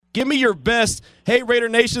Give me your best. Hey, Raider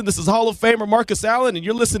Nation, this is Hall of Famer Marcus Allen, and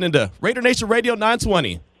you're listening to Raider Nation Radio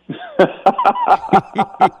 920.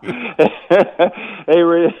 Hey,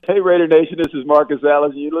 Raider Nation, this is Marcus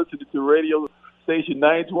Allen. You're listening to Radio Station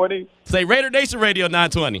 920. Say Raider Nation Radio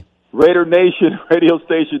 920. Raider Nation Radio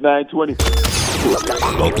Station 920.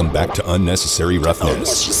 Welcome back to Unnecessary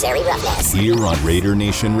Roughness. Here on Raider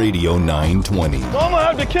Nation Radio 920. I'm going to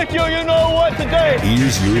have to kick you know what today.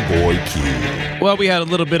 Here's your boy Q. Well, we had a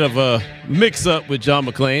little bit of a mix-up with John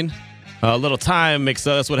McClain. A little time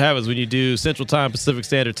mix-up. That's what happens when you do Central Time, Pacific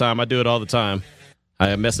Standard Time. I do it all the time.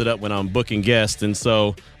 I mess it up when I'm booking guests. And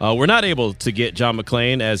so we're not able to get John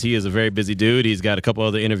McClain as he is a very busy dude. He's got a couple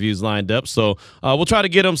other interviews lined up. So we'll try to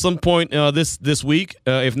get him some point this week.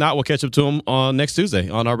 If not, we'll catch up to him on next Tuesday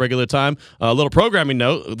on our regular time. A little programming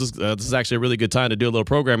note. This is actually a really good time to do a little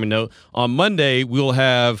programming note. On Monday, we'll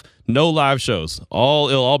have no live shows.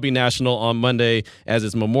 It'll all be national on Monday as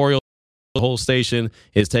it's Memorial. The whole station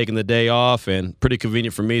is taking the day off, and pretty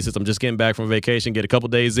convenient for me since I'm just getting back from vacation, get a couple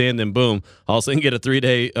days in, then boom, all of a sudden get a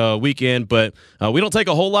 3-day weekend. But we don't take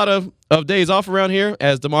a whole lot of days off around here,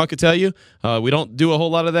 as Damon could tell you. We don't do a whole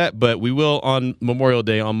lot of that, but we will on Memorial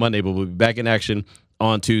Day on Monday, but we'll be back in action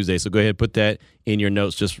on Tuesday. So go ahead and put that in your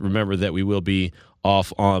notes. Just remember that we will be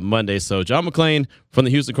off on Monday. So John McClain from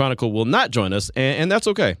the Houston Chronicle will not join us, and that's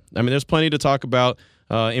okay. I mean, there's plenty to talk about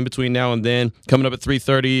in between now and then. Coming up at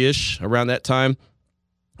 3:30-ish, around that time,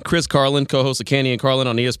 Chris Carlin, co-host of Candy and Carlin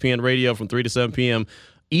on ESPN Radio from 3 to 7 p.m.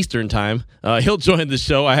 Eastern Time. He'll join the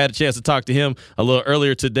show. I had a chance to talk to him a little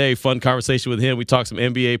earlier today. Fun conversation with him. We talked some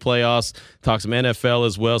NBA playoffs, talked some NFL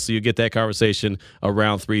as well, so you get that conversation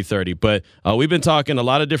around 3:30. But we've been talking a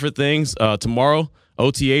lot of different things. Tomorrow,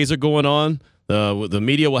 OTAs are going on. The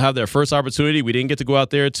media will have their first opportunity. We didn't get to go out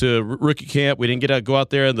there to rookie camp. We didn't get to go out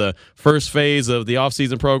there in the first phase of the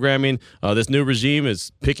offseason programming. This new regime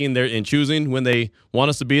is picking and choosing when they want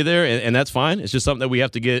us to be there, and that's fine. It's just something that we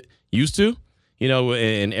have to get used to,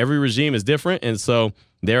 and every regime is different. And so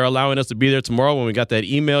they're allowing us to be there tomorrow. When we got that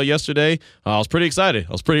email yesterday, I was pretty excited.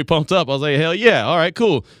 I was pretty pumped up. I was like, hell yeah, all right,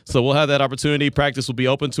 cool. So we'll have that opportunity. Practice will be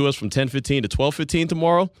open to us from 10:15 to 12:15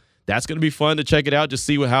 tomorrow. That's going to be fun to check it out, just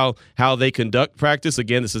see how they conduct practice.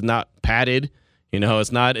 Again, this is not padded.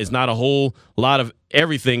 It's not a whole lot of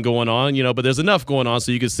everything going on, but there's enough going on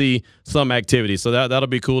so you can see some activity. So that'll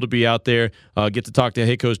be cool to be out there, get to talk to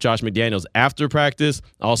head coach Josh McDaniels after practice,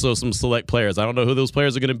 also some select players. I don't know who those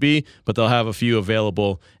players are going to be, but they'll have a few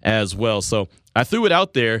available as well. So I threw it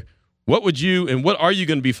out there. What would you and what are you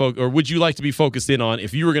going to be or would you like to be focused in on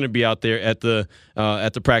if you were going to be out there at the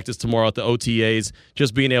practice tomorrow at the OTAs,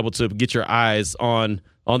 just being able to get your eyes on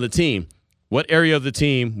the team? What area of the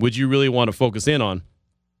team would you really want to focus in on?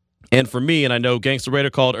 And for me, and I know Gangster Raider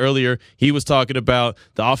called earlier, he was talking about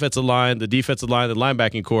the offensive line, the defensive line, the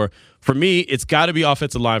linebacking core. For me, it's got to be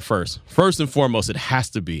offensive line first. First and foremost, it has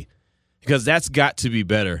to be, because that's got to be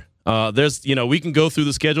better. We can go through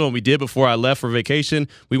the schedule, and we did before I left for vacation.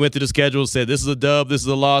 We went through the schedule, said this is a dub, this is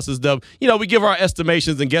a loss, this is a dub. We give our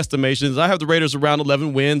estimations and guesstimations. I have the Raiders around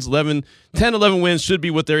 11 wins. 11 wins should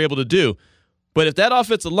be what they're able to do. But if that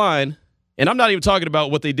offensive line, and I'm not even talking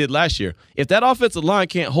about what they did last year, if that offensive line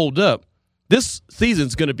can't hold up, this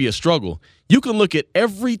season's going to be a struggle. You can look at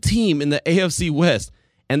every team in the AFC West,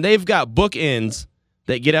 and they've got bookends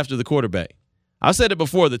that get after the quarterback. I said it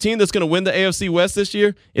before, the team that's going to win the AFC West this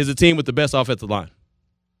year is the team with the best offensive line.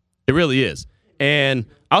 It really is. And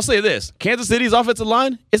I'll say this, Kansas City's offensive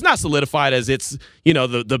line, it's not solidified as it's,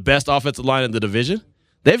 the best offensive line in the division.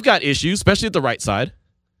 They've got issues, especially at the right side.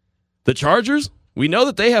 The Chargers, we know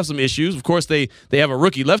that they have some issues. Of course, they have a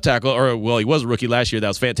rookie left tackle, he was a rookie last year. That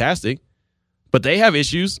was fantastic. But they have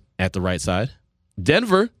issues at the right side.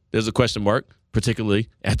 Denver, there's a question mark, particularly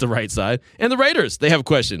at the right side. And the Raiders, they have a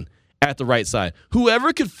question at the right side.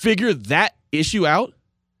 Whoever could figure that issue out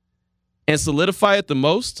and solidify it the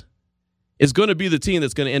most is going to be the team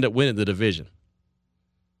that's going to end up winning the division,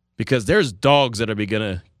 because there's dogs that are going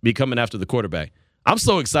to be coming after the quarterback. I'm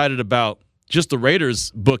so excited about just the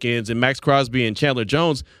Raiders bookends and Max Crosby and Chandler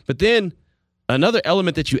Jones. But then another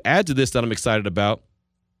element that you add to this that I'm excited about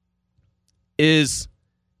is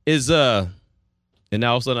and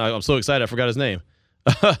now all of a sudden I'm so excited I forgot his name.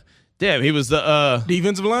 Damn, he was the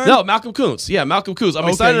defensive line? No, Malcolm Kuntz. Yeah, Malcolm Kuntz. I'm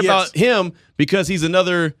excited about him because he's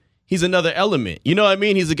another element. You know what I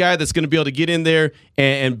mean? He's a guy that's going to be able to get in there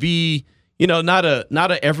and be, not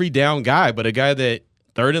a every down guy, but a guy that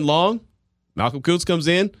third and long, Malcolm Kuntz comes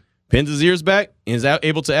in, pins his ears back, and is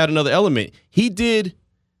able to add another element. He did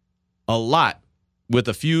a lot with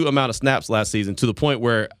a few amount of snaps last season, to the point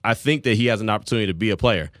where I think that he has an opportunity to be a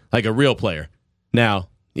player, like a real player. Now,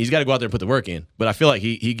 He's got to go out there and put the work in. But I feel like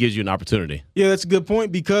he gives you an opportunity. Yeah, that's a good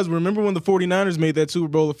point, because remember when the 49ers made that Super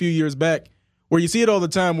Bowl a few years back, where you see it all the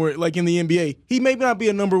time where, like in the NBA, he may not be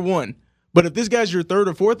a number one, but if this guy's your third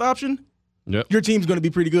or fourth option, your team's going to be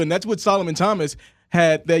pretty good. And that's what Solomon Thomas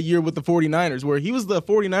had that year with the 49ers, where he was the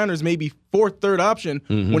 49ers maybe fourth, third option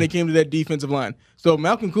when it came to that defensive line. So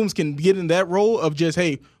Malcolm Coombs can get in that role of just,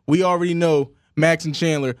 hey, we already know Max and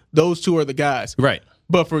Chandler, those two are the guys. Right.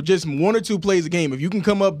 But for just 1 or 2 plays a game, if you can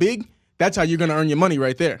come up big, that's how you're going to earn your money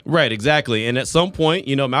right there. Right, exactly. And at some point,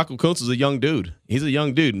 Malcolm Coombs is a young dude. He's a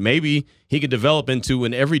young dude. Maybe he could develop into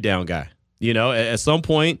an every down guy. At some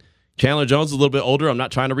point, Chandler Jones is a little bit older. I'm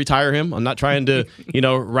not trying to retire him. I'm not trying to,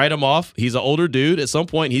 write him off. He's an older dude. At some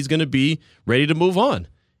point, he's going to be ready to move on.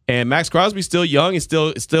 And Max Crosby's still young. He's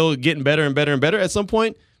still getting better and better and better. At some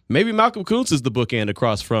point, maybe Malcolm Coombs is the bookend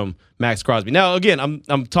across from Max Crosby. Now, again,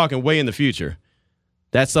 I'm talking way in the future.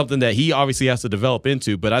 That's something that he obviously has to develop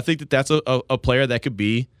into, but I think that that's a player that could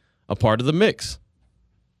be a part of the mix.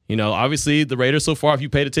 Obviously the Raiders so far, if you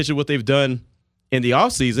paid attention to what they've done in the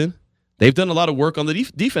offseason, they've done a lot of work on the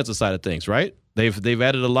defensive side of things, right? They've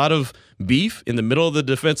added a lot of beef in the middle of the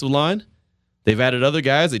defensive line. They've added other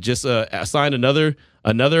guys. They just assigned another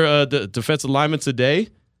defensive lineman today.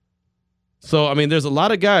 So, there's a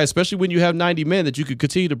lot of guys, especially when you have 90 men, that you could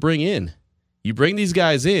continue to bring in. You bring these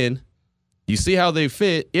guys in, you see how they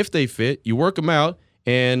fit. If they fit, you work them out,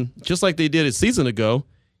 and just like they did a season ago,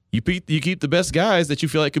 you keep the best guys that you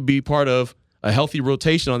feel like could be part of a healthy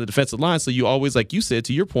rotation on the defensive line. So you always, like you said,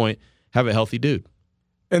 to your point, have a healthy dude.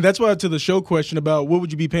 And that's why to the show question about what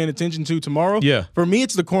would you be paying attention to tomorrow? Yeah. For me,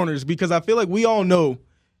 it's the corners, because I feel like we all know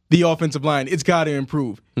the offensive line, it's got to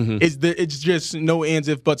improve. It's just no ands,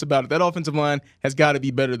 if, buts about it. That offensive line has got to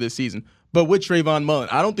be better this season. But with Trayvon Mullen,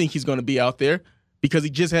 I don't think he's going to be out there, because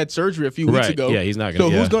he just had surgery a few weeks ago. Yeah, he's not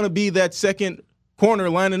going to. So who's going to be that second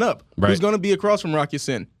corner lining up? Right. Who's going to be across from Rocky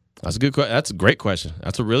Sin? That's a good. That's a great question.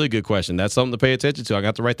 That's a really good question. That's something to pay attention to. I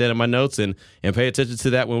got to write that in my notes and pay attention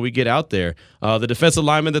to that when we get out there. The defensive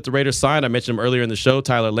lineman that the Raiders signed, I mentioned him earlier in the show,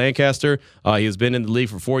 Tyler Lancaster. He has been in the league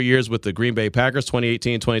for 4 years with the Green Bay Packers,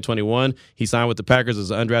 2018 and 2021. He signed with the Packers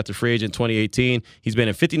as an undrafted free agent in 2018. He's been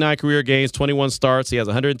in 59 career games, 21 starts. He has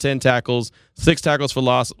 110 tackles, 6 tackles for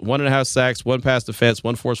loss, 1.5 sacks, 1 pass defense,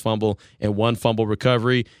 1 forced fumble, and 1 fumble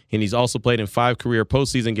recovery. And he's also played in 5 career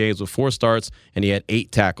postseason games with 4 starts, and he had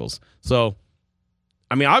 8 tackles. So,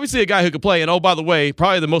 obviously a guy who could play. And, oh, by the way,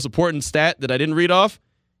 probably the most important stat that I didn't read off,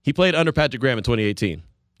 he played under Patrick Graham in 2018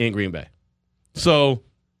 in Green Bay. So,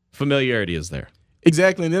 familiarity is there.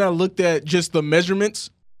 Exactly. And then I looked at just the measurements.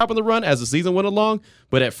 Top of the run as the season went along.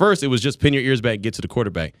 But at first, it was just pin your ears back and get to the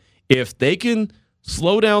quarterback. If they can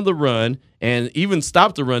slow down the run and even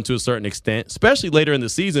stop the run to a certain extent, especially later in the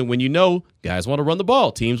season when guys want to run the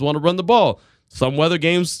ball, teams want to run the ball. Some weather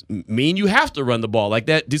games mean you have to run the ball. Like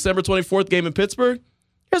that December 24th game in Pittsburgh,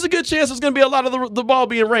 there's a good chance there's going to be a lot of the ball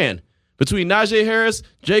being ran. Between Najee Harris,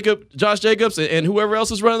 Josh Jacobs, and whoever else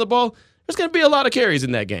is running the ball, there's going to be a lot of carries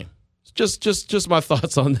in that game. Just my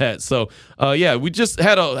thoughts on that. So, we just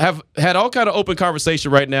have had all kind of open conversation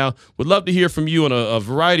right now. Would love to hear from you on a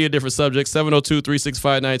variety of different subjects.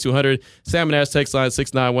 702-365-9200. Salmon Ash text line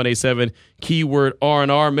 69187. Keyword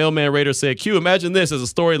R&R. Mailman Raider said, Q, imagine this as a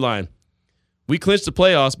storyline. We clinch the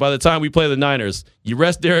playoffs by the time we play the Niners. You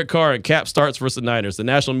rest Derek Carr and Cap starts versus the Niners. The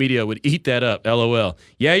national media would eat that up, LOL.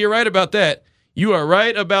 Yeah, you're right about that. You are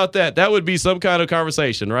right about that. That would be some kind of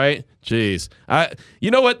conversation, right? Jeez.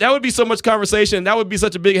 You know what? That would be so much conversation. That would be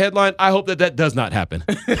such a big headline. I hope that does not happen.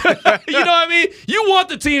 You know what I mean? You want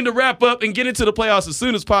the team to wrap up and get into the playoffs as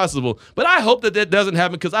soon as possible. But I hope that doesn't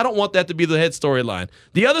happen, because I don't want that to be the head storyline.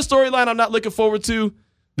 The other storyline I'm not looking forward to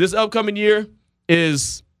this upcoming year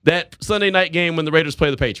is that Sunday night game when the Raiders play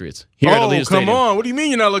the Patriots here at Allegiant Stadium. Come on. What do you mean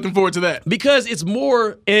you're not looking forward to that? Because it's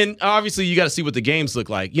more, and obviously you got to see what the games look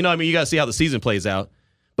like. You know what I mean? You got to see how the season plays out.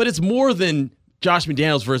 But it's more than Josh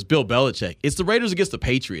McDaniels versus Bill Belichick. It's the Raiders against the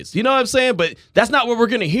Patriots. You know what I'm saying? But that's not what we're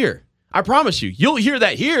going to hear. I promise you. You'll hear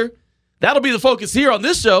that here. That'll be the focus here on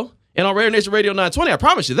this show and on Raider Nation Radio 920. I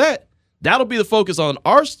promise you that. That'll be the focus on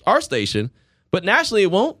our station. But nationally, it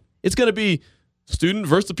won't. It's going to be student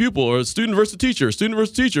versus the pupil, or student versus the teacher, student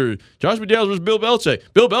versus teacher, Josh McDaniels versus Bill Belichick.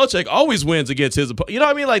 Bill Belichick always wins against his opponent. You know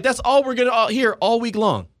what I mean? Like, that's all we're going to hear all week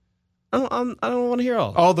long. I don't want to hear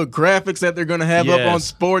all the graphics that they're going to have up on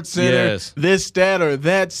SportsCenter, this stat or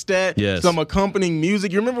that stat, some accompanying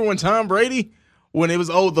music. You remember when Tom Brady, when it was,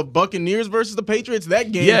 the Buccaneers versus the Patriots,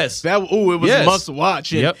 that game, it was must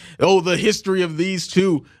watch. And, the history of these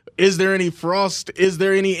two. Is there any frost? Is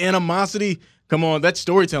there any animosity? Come on, that's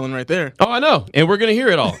storytelling right there. Oh, I know. And we're going to hear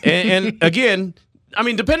it all. And again, I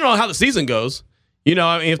mean, depending on how the season goes, You know,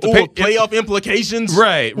 I mean, if the playoff implications.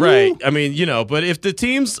 Right. Ooh. I mean, you know, but if the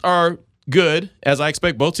teams are good, as I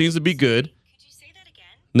expect both teams to be good. Could you say that again?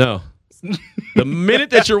 No. The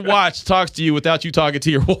minute that your watch talks to you without you talking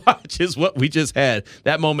to your watch is what we just had.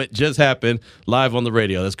 That moment just happened live on the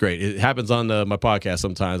radio. That's great. It happens on my podcast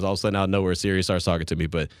sometimes. All of a sudden, out of nowhere, Siri starts talking to me,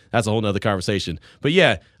 but that's a whole nother conversation. But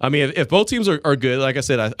yeah, I mean, if both teams are good, like I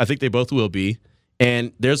said, I think they both will be.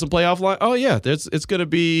 And there's some playoff line. Oh, yeah, it's going to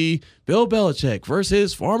be Bill Belichick versus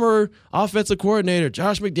his former offensive coordinator,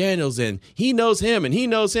 Josh McDaniels, and he knows him, and he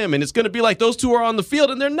knows him. And it's going to be like those two are on the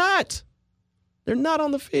field, and they're not. They're not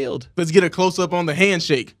on the field. Let's get a close-up on the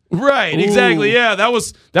handshake. Right, Ooh. Exactly. Yeah, that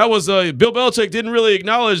was Bill Belichick didn't really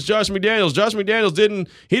acknowledge Josh McDaniels. Josh McDaniels didn't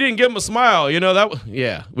give him a smile. You know,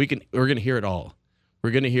 we're going to hear it all.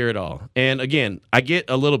 We're going to hear it all. And again, I get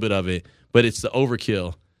a little bit of it, but it's the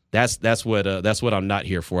overkill. That's what I'm not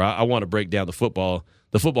here for. I want to break down the football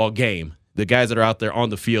game, the guys that are out there on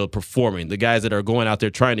the field performing, the guys that are going out there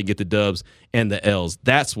trying to get the dubs and the L's.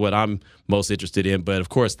 That's what I'm most interested in. But of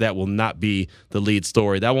course, that will not be the lead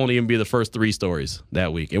story. That won't even be the first 3 stories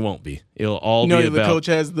that week. It won't be. It'll all be about. The coach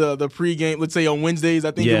has the pregame. Let's say on Wednesdays,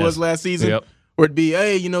 I think it was last season, yep. Or it'd be,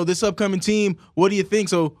 hey, this upcoming team. What do you think?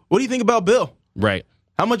 So, what do you think about Bill? Right.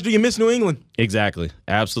 How much do you miss New England? Exactly.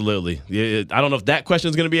 Absolutely. I don't know if that question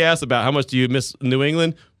is going to be asked about how much do you miss New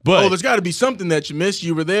England, but there's got to be something that you miss.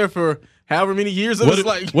 You were there for however many years.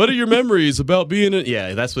 What are your memories about being in? Yeah,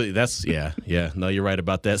 yeah. No, you're right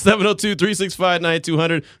about that.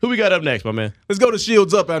 702-365-9200. Who we got up next, my man? Let's go to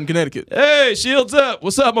Shields Up out in Connecticut. Hey, Shields Up.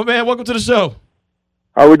 What's up, my man? Welcome to the show.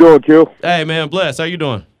 How we doing, Q? Hey, man, blessed. How you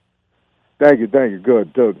doing? Thank you.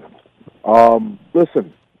 Good.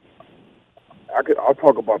 Listen. I'll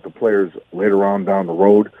talk about the players later on down the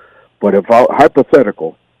road, but if I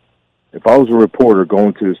was a reporter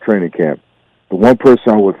going to this training camp, the one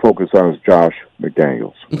person I would focus on is Josh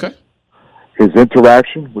McDaniels. Okay. His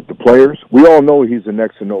interaction with the players, we all know he's a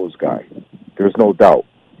next and nose guy. There's no doubt.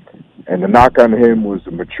 And the knock on him was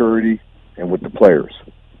the maturity and with the players.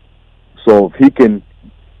 So if he can,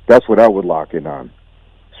 that's what I would lock in on.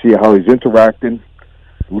 See how he's interacting.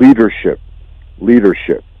 Leadership.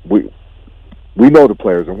 We know the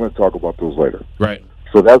players. I'm going to talk about those later. Right.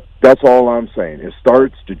 So that's all I'm saying.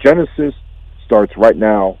 The genesis starts right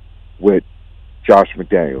now with Josh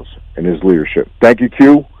McDaniels and his leadership. Thank you,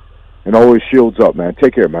 Q, and always Shields Up, man.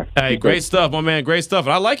 Take care, man. Hey, great stuff, my man. Great stuff.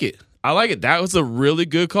 And I like it. That was a really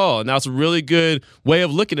good call. And that's a really good way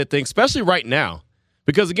of looking at things, especially right now.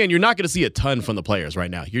 Because, again, you're not going to see a ton from the players right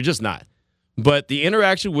now. You're just not. But the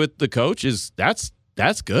interaction with the coach that's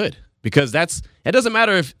good. Because it doesn't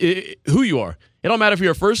matter who you are. It don't matter if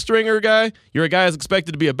you're a first stringer guy, you're a guy that's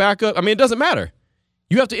expected to be a backup. I mean, it doesn't matter.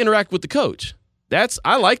 You have to interact with the coach.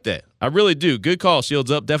 I like that. I really do. Good call, Shields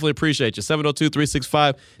Up. Definitely appreciate you.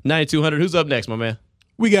 702-365-9200. Who's up next, my man?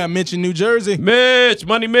 We got Mitch in New Jersey.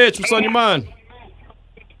 Money Mitch, what's on your mind?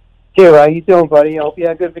 Q, how you doing, buddy? I hope you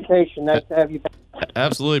had a good vacation. Nice to have you back.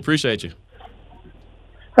 Absolutely appreciate you.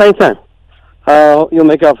 Anytime. You'll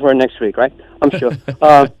make up for it next week, right? I'm sure.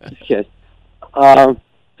 Just kidding.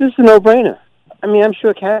 This is a no-brainer. I mean, I'm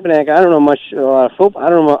sure Kaepernick. I don't know a lot of football. I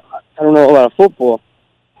don't know a lot of football,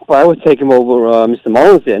 but I would take him over Mr.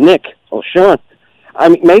 Mullins there, Nick or Sean. I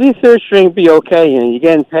mean, maybe third string would be okay. You're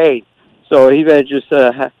getting paid, so he better just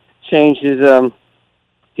change his.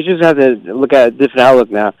 He just have to look at a different outlook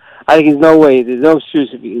now. I think there's no excuse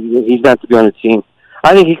if he's not to be on the team.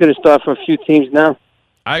 I think he could have started for a few teams now.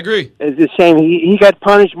 I agree. It's the same. He got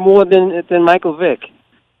punished more than Michael Vick.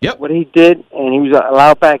 Yep. What he did, and he was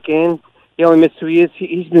allowed back in. He only missed 2 years.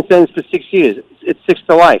 He's been sentenced for 6 years. It's 6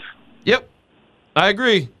 to life. Yep. I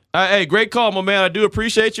agree. Hey, great call, my man. I do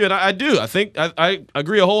appreciate you, and I do. I think I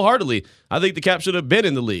agree wholeheartedly. I think the Cap should have been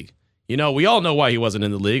in the league. We all know why he wasn't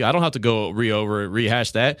in the league. I don't have to go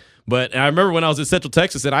rehash that. But I remember when I was in Central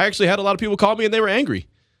Texas, and I actually had a lot of people call me, and they were angry.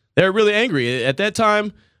 They were really angry. At that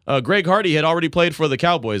time, Greg Hardy had already played for the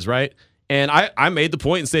Cowboys, right? And I made the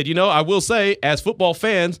point and said, I will say, as football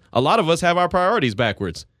fans, a lot of us have our priorities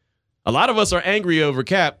backwards. A lot of us are angry over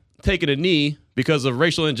Cap taking a knee because of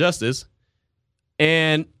racial injustice.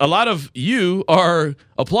 And a lot of you are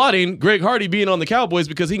applauding Greg Hardy being on the Cowboys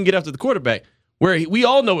because he can get after the quarterback, where we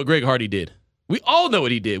all know what Greg Hardy did. We all know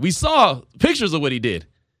what he did. We saw pictures of what he did.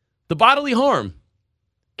 The bodily harm.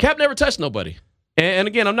 Cap never touched nobody. And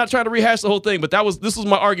again, I'm not trying to rehash the whole thing, but this was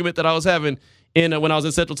my argument that I was having when I was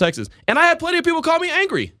in Central Texas. And I had plenty of people call me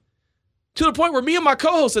angry, to the point where me and my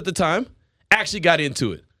co-host at the time actually got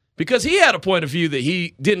into it. Because he had a point of view that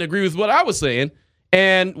he didn't agree with what I was saying,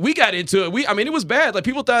 and we got into it. It was bad. Like,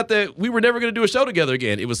 people thought that we were never going to do a show together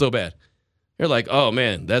again. It was so bad. They're like, oh,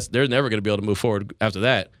 man, they're never going to be able to move forward after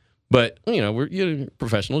that. But, you're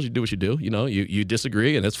professionals. You do what you do. You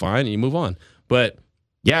disagree, and that's fine, and you move on. But,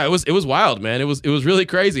 yeah, it was wild, man. It was really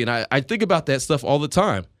crazy. And I think about that stuff all the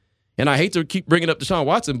time. And I hate to keep bringing up Deshaun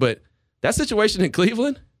Watson, but that situation in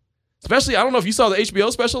Cleveland, especially, I don't know if you saw the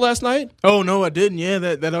HBO special last night. Oh, no, I didn't. Yeah,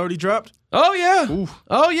 that already dropped. Oh, yeah. Oof.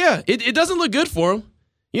 Oh, yeah. It doesn't look good for him.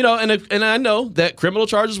 And I know that criminal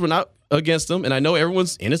charges were not against him, and I know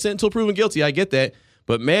everyone's innocent until proven guilty. I get that.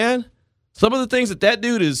 But, man, some of the things that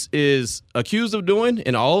dude is accused of doing,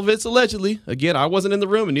 and all of it's allegedly. Again, I wasn't in the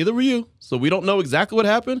room, and neither were you, so we don't know exactly what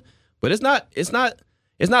happened. But it's not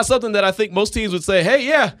something that I think most teams would say, hey,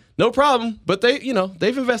 yeah, no problem. But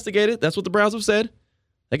they've investigated. That's what the Browns have said.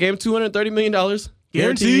 They gave him $230 million.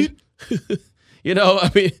 Guaranteed.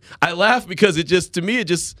 I laugh because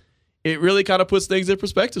it really kind of puts things in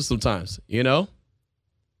perspective sometimes,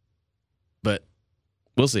 But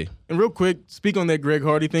we'll see. And real quick, speak on that Greg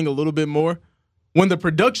Hardy thing a little bit more. When the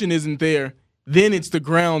production isn't there, then it's the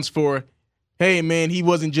grounds for, hey, man, he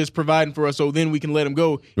wasn't just providing for us, so then we can let him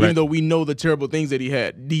go, even though we know the terrible things that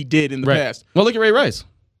he did in the past. Well, look at Ray Rice.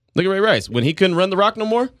 When he couldn't run the rock no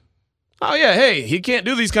more, oh, yeah, hey, he can't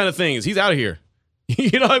do these kind of things. He's out of here.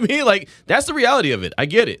 You know what I mean? Like, that's the reality of it. I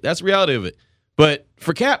get it. That's the reality of it. But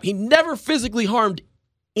for Cap, he never physically harmed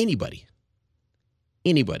anybody.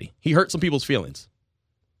 He hurt some people's feelings.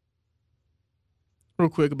 Real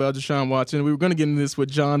quick about Deshaun Watson. We were going to get into this with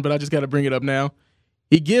John, but I just got to bring it up now.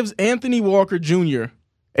 He gives Anthony Walker Jr.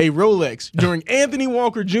 a Rolex during Anthony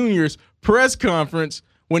Walker Jr.'s press conference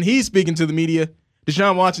when he's speaking to the media.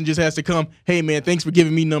 Deshaun Watson just has to come, hey, man, thanks for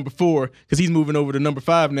giving me number 4, because he's moving over to number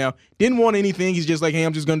 5 now. Didn't want anything. He's just like, hey,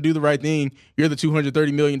 I'm just going to do the right thing. You're the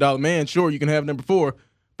 $230 million man. Sure, you can have number 4.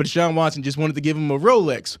 But Deshaun Watson just wanted to give him a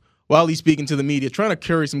Rolex while he's speaking to the media, trying to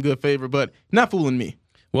curry some good favor, but not fooling me.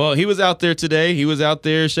 Well, he was out there today. He was out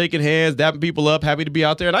there shaking hands, dapping people up, happy to be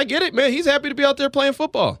out there. And I get it, man. He's happy to be out there playing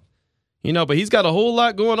football. But he's got a whole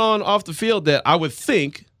lot going on off the field that I would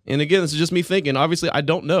think, and again, this is just me thinking, obviously I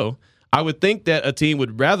don't know, I would think that a team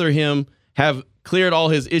would rather him have cleared all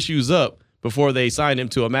his issues up before they sign him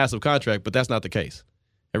to a massive contract, but that's not the case.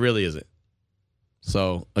 It really isn't.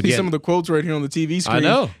 So, again. See some of the quotes right here on the TV screen. I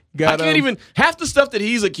know. I can't even, half the stuff that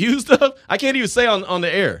he's accused of, I can't even say on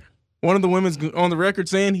the air. One of the women's on the record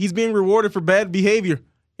saying he's being rewarded for bad behavior,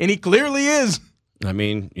 and he clearly is. I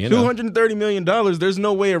mean, $230 million, there's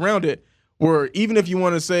no way around it. Or even if you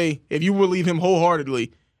want to say, if you believe him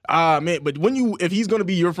wholeheartedly, man, but if he's going to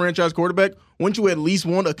be your franchise quarterback, wouldn't you at least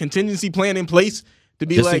want a contingency plan in place to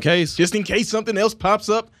be just in case something else pops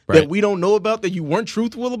up that we don't know about, that you weren't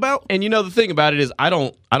truthful about? And the thing about it is I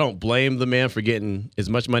don't blame the man for getting as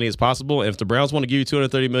much money as possible. And if the Browns want to give you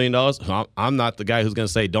 $230 million, I'm not the guy who's going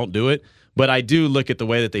to say don't do it. But I do look at the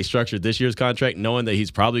way that they structured this year's contract, knowing that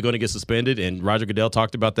he's probably going to get suspended. And Roger Goodell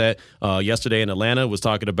talked about that yesterday in Atlanta, was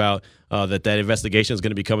talking about that investigation is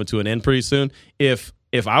going to be coming to an end pretty soon. If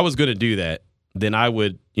I was going to do that, then I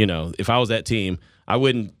would, if I was that team, I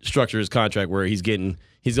wouldn't structure his contract where he's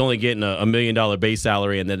only getting a $1 million base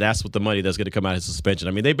salary, and then that's what the money that's going to come out of his suspension.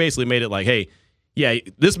 I mean, they basically made it like, hey, yeah,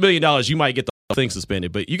 this $1 million, you might get the whole thing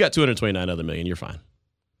suspended, but you got $229 other million, you're fine.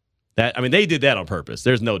 They did that on purpose.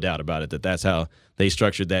 There's no doubt about it that's how they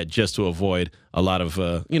structured that, just to avoid a lot of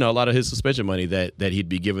his suspension money that he'd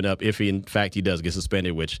be giving up if in fact he does get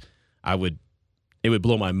suspended, which it would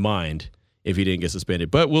blow my mind if he didn't get suspended.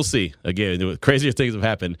 But we'll see. Again, crazier things have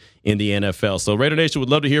happened in the NFL. So Raider Nation would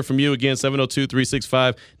love to hear from you. Again,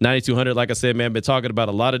 702-365-9200. Like I said, man, been talking about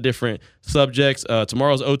a lot of different subjects.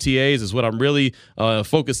 Tomorrow's OTAs is what I'm really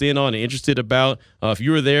focused in on and interested about. If you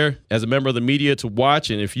were there as a member of the media to watch,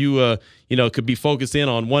 and if you could be focused in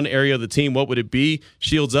on one area of the team, what would it be?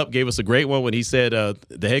 Shields Up gave us a great one when he said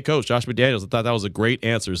the head coach, Josh McDaniels. I thought that was a great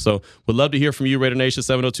answer. So would love to hear from you, Raider Nation,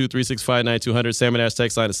 702-365-9200. Salmon Ash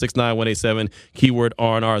text line is 69187, keyword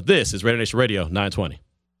R&R. This is Raider Nation Radio 920.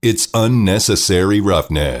 It's Unnecessary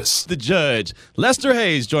Roughness. The judge, Lester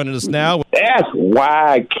Hayes, joining us now. That's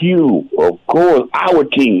why Q, of course, our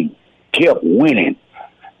team kept winning,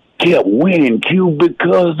 Q,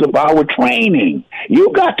 because of our training.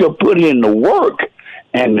 You got to put in the work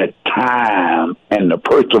and the time and the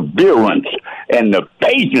perseverance and the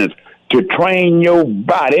patience to train your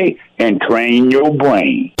body and train your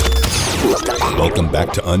brain. Welcome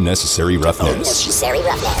back to Unnecessary Roughness.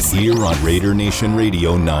 Here on Raider Nation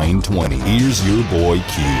Radio 920. Here's your boy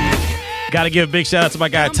Q. Got to give a big shout out to my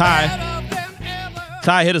guy Ty.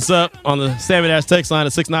 Ty hit us up on the Salmon Ash text line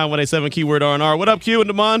at 69187, keyword R&R. What up, Q and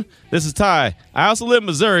Damon? This is Ty. I also live in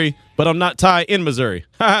Missouri, but I'm not Ty in Missouri.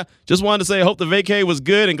 Just wanted to say I hope the vacay was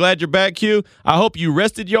good and glad you're back, Q. I hope you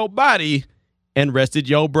rested your body and rested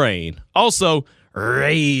your brain. Also,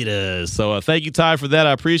 Raiders. So thank you, Ty, for that.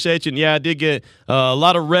 I appreciate you. And yeah, I did get a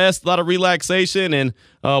lot of rest, a lot of relaxation, and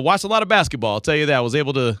watch a lot of basketball. I'll tell you that. I was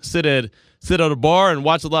able to sit at a bar and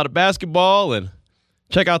watch a lot of basketball and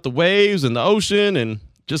check out the waves and the ocean and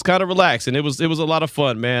just kind of relax. And it was a lot of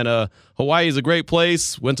fun, man. Hawaii is a great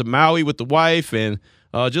place. Went to Maui with the wife and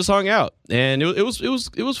just hung out. And it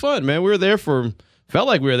was fun, man. Felt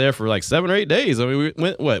like we were there for like 7 or 8 days. I mean,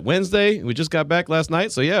 we went Wednesday? We just got back last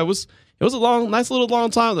night. So yeah, it was a nice little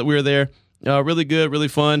long time that we were there. Really good, really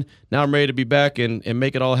fun. Now I'm ready to be back and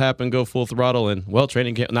make it all happen, go full throttle. And, well,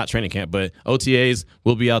 not training camp, but OTAs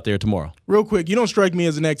will be out there tomorrow. Real quick, you don't strike me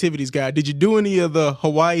as an activities guy. Did you do any of the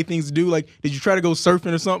Hawaii things to do? Like, did you try to go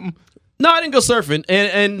surfing or something? No, I didn't go surfing.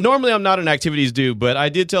 And normally I'm not an activities dude, but I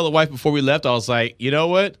did tell the wife before we left, I was like, you know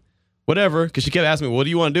what? Whatever. Because she kept asking me, what do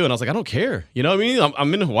you want to do? And I was like, I don't care. You know what I mean?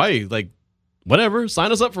 I'm in Hawaii. Like, whatever.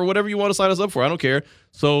 Sign us up for whatever you want to sign us up for. I don't care.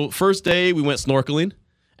 So first day we went snorkeling,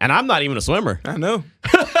 and I'm not even a swimmer. I know.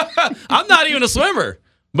 I'm not even a swimmer.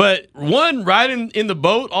 But riding in the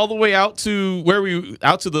boat all the way out to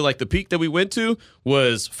the peak that we went to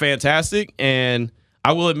was fantastic. And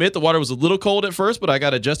I will admit the water was a little cold at first, but I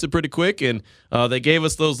got adjusted pretty quick. And they gave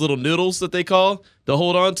us those little noodles that they call to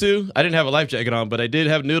hold on to. I didn't have a life jacket on, but I did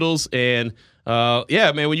have noodles. And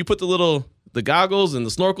yeah, man, when you put the goggles and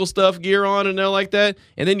the snorkel stuff gear on and there like that,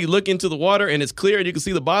 and then you look into the water and it's clear and you can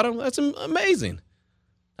see the bottom, that's amazing.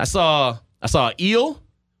 I saw an eel.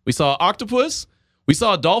 We saw octopus. We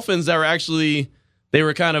saw dolphins that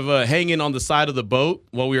were kind of hanging on the side of the boat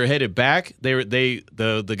while we were headed back.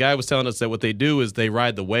 The guy was telling us that what they do is they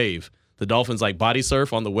ride the wave. The dolphins like body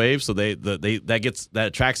surf on the wave, so that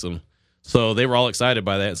attracts them. So they were all excited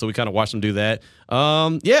by that. So we kind of watched them do that.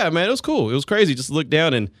 Yeah, man, it was cool. It was crazy just to look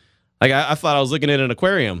down and like I thought I was looking at an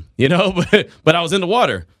aquarium, but I was in the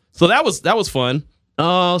water. So that was fun.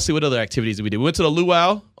 Let's see what other activities did we do. We went to the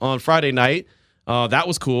luau on Friday night. That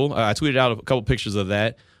was cool. I tweeted out a couple pictures of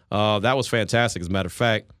that. That was fantastic, as a matter of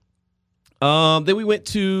fact. Then we went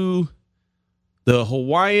to the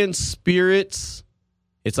Hawaiian Spirits.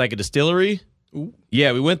 It's like a distillery. Ooh.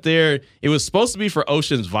 Yeah, we went there. It was supposed to be for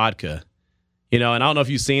Ocean's Vodka. And I don't know if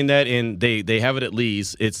you've seen that, and they have it at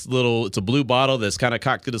Lee's. It's a blue bottle that's kind of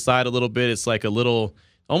cocked to the side a little bit. It's like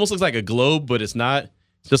almost looks like a globe, but it's not.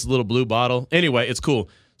 It's just a little blue bottle. Anyway, it's cool.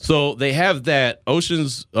 So they have that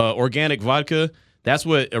Ocean's organic vodka. That's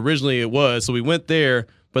what originally it was. So we went there,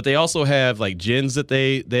 but they also have like gins that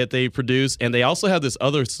they produce, and they also have this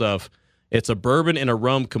other stuff. It's a bourbon and a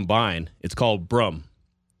rum combined. It's called Brum.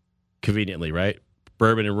 Conveniently, right?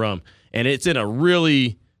 Bourbon and rum, and it's in a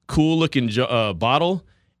really cool looking bottle,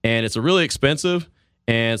 and it's a really expensive.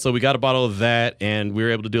 And so we got a bottle of that, and we were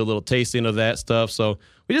able to do a little tasting of that stuff. So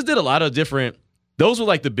we just did a lot of different. Those were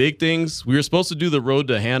like the big things. We were supposed to do the road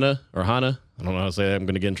to Hana. I don't know how to say that. I'm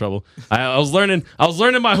going to get in trouble. I was learning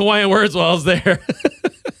my Hawaiian words while I was there.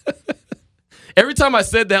 Every time I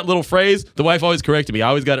said that little phrase, the wife always corrected me. I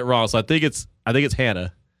always got it wrong. So I think it's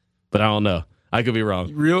Hana, but I don't know. I could be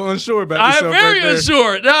wrong. Real unsure about yourself. I'm very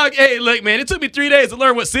unsure. No, hey, look, man, it took me 3 days to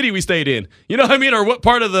learn what city we stayed in. You know what I mean? Or what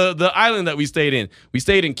part of the island that we stayed in. We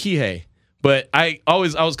stayed in Kihei. But I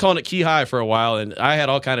was calling it Kihei for a while, and I had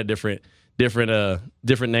all kind of different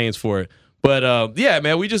names for it. But yeah,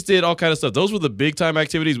 man, we just did all kind of stuff. Those were the big time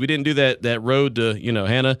activities. We didn't do that road to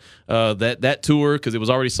Hana, that tour, because it was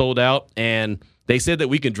already sold out. And they said that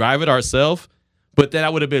we can drive it ourselves, but then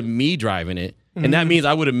that would have been me driving it, and that means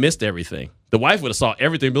I would have missed everything. The wife would have saw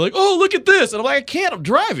everything and be like, oh, look at this. And I'm like, I can't, I'm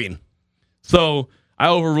driving. So I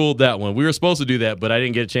overruled that one. We were supposed to do that, but I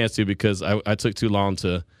didn't get a chance to because I took too long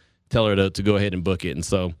to tell her to go ahead and book it. And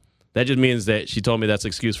so that just means that she told me that's an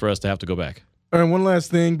excuse for us to have to go back. All right, one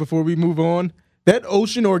last thing before we move on. That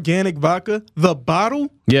Ocean Organic Vodka, the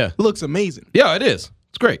bottle, looks amazing. Yeah, it is.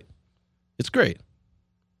 It's great. It's great.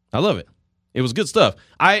 I love it. It was good stuff.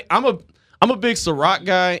 I'm a big Ciroc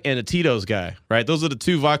guy and a Tito's guy, right? Those are the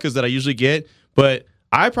two vodkas that I usually get. But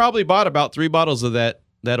I probably bought about 3 bottles of that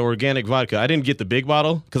organic vodka. I didn't get the big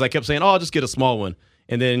bottle because I kept saying, I'll just get a small one.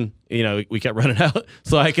 And then, we kept running out.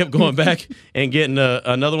 So I kept going back and getting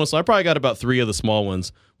another one. So I probably got about 3 of the small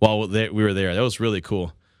ones while we were there. That was really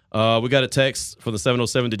cool. We got a text from the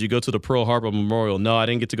 707. Did you go to the Pearl Harbor Memorial? No, I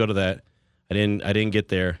didn't get to go to that. I didn't get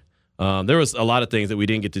there. There was a lot of things that we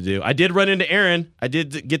didn't get to do. I did run into Aaron. I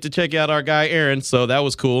did get to check out our guy, Aaron. So that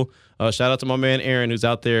was cool. Shout out to my man, Aaron, who's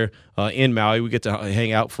out there in Maui. We get to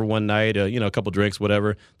hang out for one night, a couple drinks,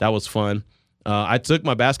 whatever. That was fun. I took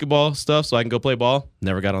my basketball stuff so I can go play ball.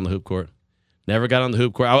 Never got on the hoop court.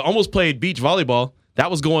 I almost played beach volleyball. That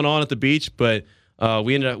was going on at the beach, but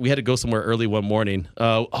We had to go somewhere early one morning.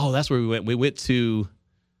 That's where we went. We went to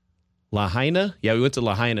Lahaina. Yeah, we went to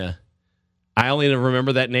Lahaina. I only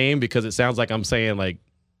remember that name because it sounds like I'm saying like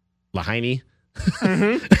Lahaina.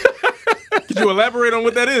 Mm-hmm. Could you elaborate on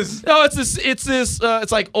what that is? No,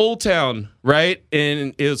 it's like Old Town, right?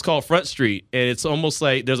 And it was called Front Street, and it's almost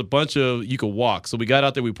like there's a bunch of you could walk. So we got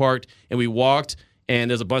out there, we parked, and we walked,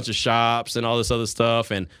 and there's a bunch of shops and all this other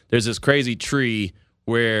stuff, and there's this crazy tree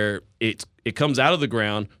where it comes out of the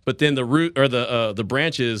ground, but then the root or the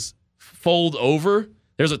branches fold over.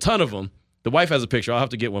 There's a ton of them. The wife has a picture. I'll have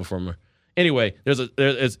to get one from her. Anyway,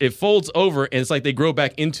 it folds over, and it's like they grow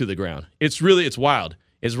back into the ground. It's wild.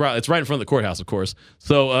 It's right in front of the courthouse, of course.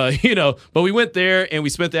 So, but we went there and we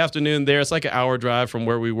spent the afternoon there. It's like an hour drive from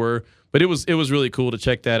where we were, but it was really cool to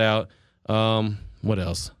check that out. What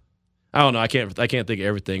else? I don't know. I can't think of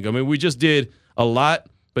everything. I mean, we just did a lot,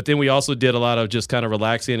 but then we also did a lot of just kind of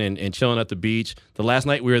relaxing and chilling at the beach. The last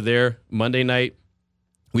night we were there, Monday night,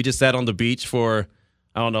 we just sat on the beach for,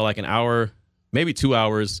 I don't know, like an hour, maybe 2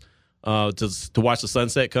 hours to watch the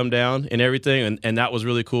sunset come down and everything. And that was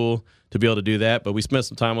really cool to be able to do that. But we spent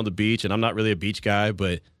some time on the beach, and I'm not really a beach guy,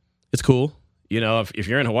 but it's cool. If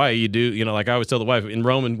you're in Hawaii, you do, like I always tell the wife, when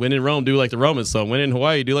in Rome, do like the Romans. So when in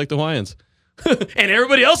Hawaii, do like the Hawaiians. And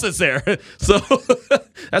everybody else that's there. So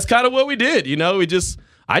that's kind of what we did.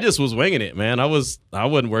 I just was winging it, man. I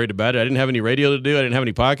wasn't worried about it. I didn't have any radio to do. I didn't have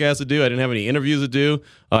any podcasts to do. I didn't have any interviews to do.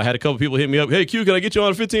 I had a couple people hit me up. Hey, Q, can I get you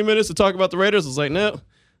on 15 minutes to talk about the Raiders? I was like,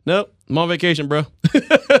 Nope, I'm on vacation, bro.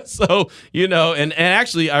 So, and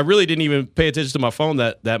actually, I really didn't even pay attention to my phone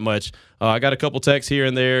that much. I got a couple texts here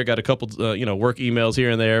and there, got a couple, work emails here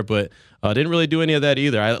and there, but I didn't really do any of that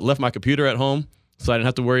either. I left my computer at home, so I didn't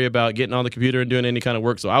have to worry about getting on the computer and doing any kind of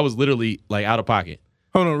work. So I was literally like out of pocket.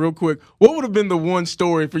 Hold on real quick. What would have been the one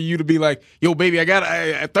story for you to be like, yo, baby, I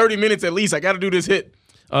got 30 minutes at least. I got to do this hit.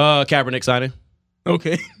 Kaepernick signing.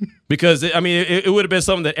 Okay. Because, it would have been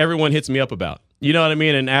something that everyone hits me up about. You know what I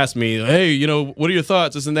mean? And ask me, hey, what are your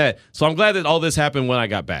thoughts, this and that. So I'm glad that all this happened when I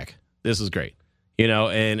got back. This is great.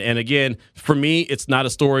 And again, for me, it's not a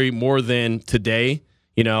story more than today.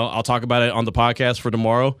 I'll talk about it on the podcast for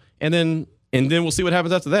tomorrow. And then we'll see what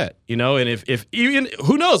happens after that. And if even,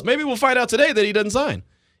 who knows, maybe we'll find out today that he doesn't sign.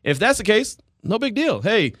 If that's the case, no big deal.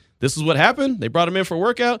 Hey, this is what happened. They brought him in for a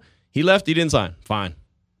workout. He left. He didn't sign. Fine.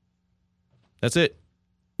 That's it.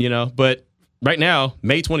 But right now,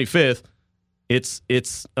 May 25th,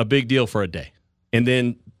 it's a big deal for a day. And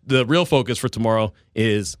then the real focus for tomorrow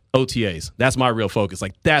is OTAs. That's my real focus.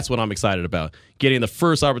 Like, that's what I'm excited about. Getting the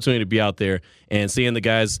first opportunity to be out there and seeing the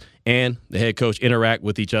guys and the head coach interact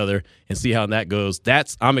with each other and see how that goes.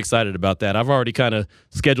 I'm excited about that. I've already kind of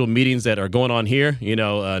scheduled meetings that are going on here.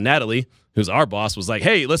 Natalie, who's our boss, was like,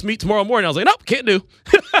 hey, let's meet tomorrow morning. I was like, nope, can't do.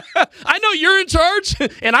 I know you're in charge,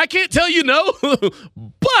 and I can't tell you no,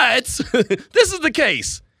 but this is the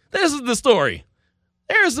case. This is the story.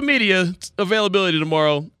 There's the media availability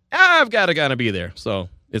tomorrow. I've got to kind of be there, so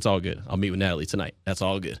it's all good. I'll meet with Natalie tonight. That's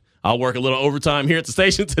all good. I'll work a little overtime here at the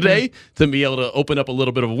station today to be able to open up a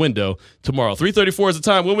little bit of a window tomorrow. 3:34 is the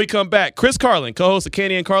time. When we come back, Chris Carlin, co-host of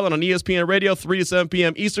Canty and Carlin on ESPN Radio, 3 to 7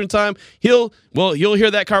 p.m. Eastern time. You'll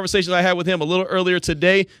hear that conversation I had with him a little earlier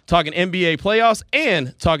today, talking NBA playoffs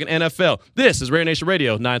and talking NFL. This is Raider Nation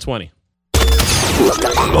Radio 920.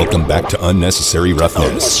 Welcome back to Unnecessary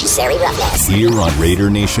Roughness. Here on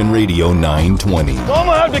Raider Nation Radio 920. I'm going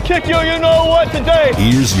to have to kick you know what today.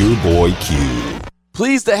 Here's your boy Q.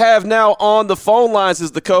 Pleased to have now on the phone lines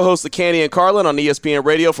is the co-host of Canty and Carlin on ESPN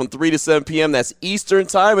Radio from 3 to 7 p.m. That's Eastern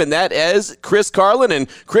time, and that is Chris Carlin. And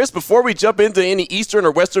Chris, before we jump into any Eastern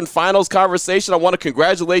or Western Finals conversation, I want to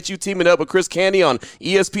congratulate you teaming up with Chris Canty on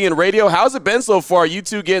ESPN Radio. How's it been so far, you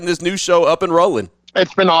two getting this new show up and rolling?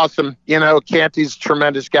 It's been awesome. Canty's a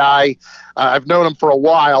tremendous guy. I've known him for a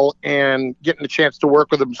while, and getting a chance to work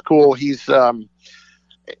with him is cool. He's,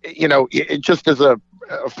 just as a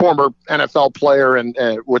former NFL player and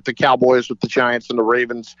with the Cowboys, with the Giants and the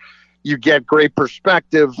Ravens, you get great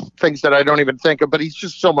perspective, things that I don't even think of, but he's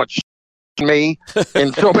just so much me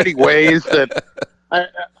in so many ways that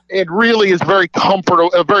it really is a very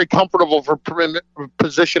comfortable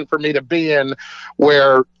position for me to be in,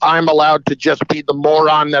 where I'm allowed to just be the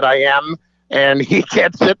moron that I am, and he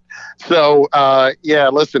gets it. So,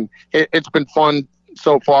 listen, it's been fun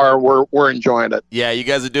so far, we're enjoying it. Yeah, you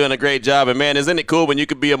guys are doing a great job. And, man, isn't it cool when you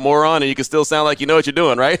could be a moron and you can still sound like you know what you're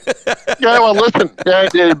doing, right? Yeah, well, listen,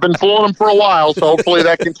 I've been fooling them for a while, so hopefully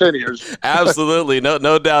that continues. Absolutely.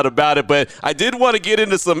 No doubt about it. But I did want to get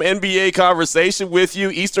into some NBA conversation with you.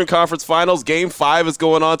 Eastern Conference Finals, Game 5 is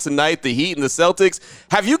going on tonight, the Heat and the Celtics.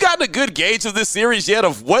 Have you gotten a good gauge of this series yet,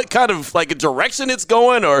 of what kind of like a direction it's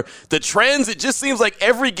going or the trends? It just seems like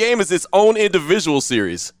every game is its own individual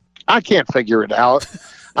series. I can't figure it out.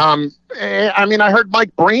 I mean, I heard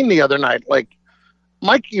Mike Breen the other night. Like,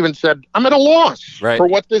 Mike even said, I'm at a loss for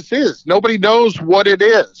what this is. Nobody knows what it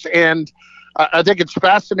is. And I think it's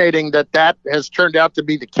fascinating that has turned out to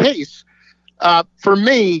be the case. For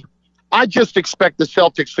me, I just expect the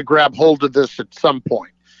Celtics to grab hold of this at some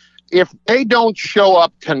point. If they don't show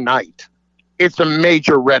up tonight, it's a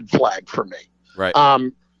major red flag for me. Right.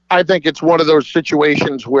 I think it's one of those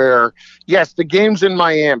situations where, yes, the game's in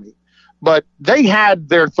Miami, but they had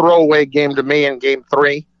their throwaway game to me in Game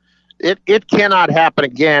 3. It cannot happen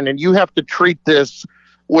again, and you have to treat this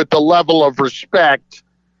with the level of respect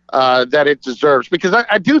that it deserves. Because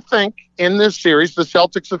I do think in this series, the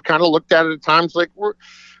Celtics have kind of looked at it at times like we're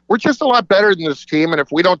just a lot better than this team, and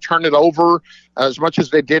if we don't turn it over as much as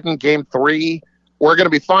they did in Game 3, we're going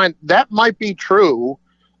to be fine. That might be true,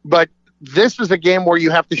 but this is a game where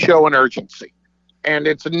you have to show an urgency. And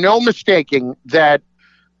it's no mistaking that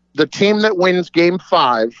the team that wins Game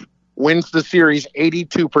 5 wins the series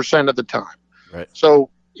 82% of the time. Right.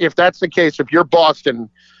 So if that's the case, if you're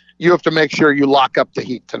Boston, you have to make sure you lock up the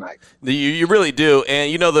Heat tonight. You really do.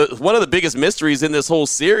 And, you know, one of the biggest mysteries in this whole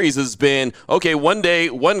series has been, okay, one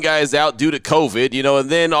day one guy is out due to COVID, you know,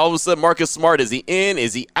 and then all of a sudden Marcus Smart, is he in?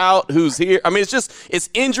 Is he out? Who's here? I mean, it's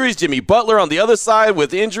injuries. Jimmy Butler on the other side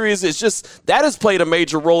with injuries. It's just that has played a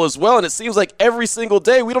major role as well. And it seems like every single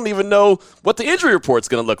day we don't even know what the injury report's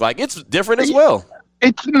going to look like. It's different as well.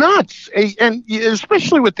 It's nuts. And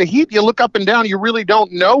especially with the Heat, you look up and down, you really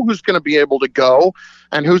don't know who's going to be able to go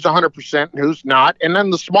and who's 100% and who's not. And then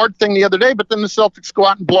the Smart thing the other day, but then the Celtics go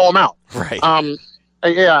out and blow them out. Right.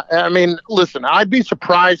 Yeah, I mean, listen, I'd be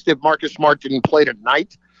surprised if Marcus Smart didn't play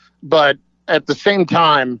tonight. But at the same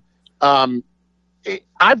time,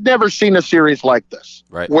 I've never seen a series like this.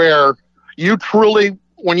 Right. Where you truly,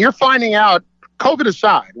 when you're finding out, COVID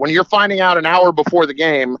aside, when you're finding out an hour before the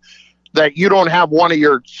game that you don't have one of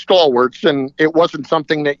your stalwarts and it wasn't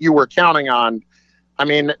something that you were counting on. I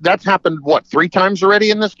mean, that's happened, 3 times already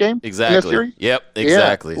in this game? Exactly. In this series? Yep,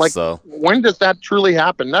 exactly. Yeah. Like, so when does that truly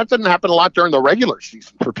happen? That doesn't happen a lot during the regular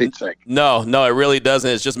season, for Pete's sake. No, it really doesn't.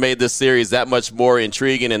 It's just made this series that much more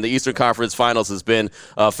intriguing, and the Eastern Conference Finals has been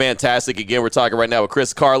fantastic. Again, we're talking right now with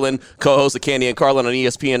Chris Carlin, co-host of Candy and Carlin on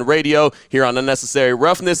ESPN Radio here on Unnecessary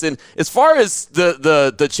Roughness. And as far as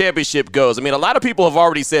the championship goes, I mean, a lot of people have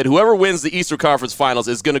already said whoever wins the Eastern Conference Finals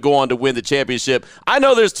is going to go on to win the championship. I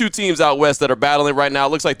know there's 2 teams out west that are battling right now. It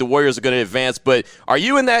looks like the Warriors are going to advance, but are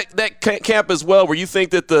you in that camp as well, where you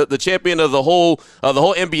think that the champion of the whole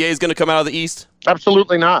NBA is going to come out of the East?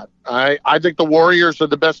 Absolutely not. I think the Warriors are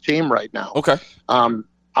the best team right now. Okay.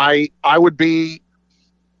 I would be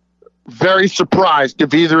very surprised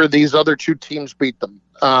if either of these other 2 teams beat them.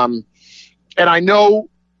 And I know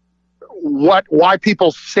why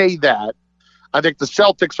people say that. I think the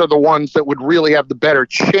Celtics are the ones that would really have the better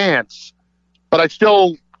chance, but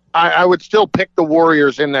I would still pick the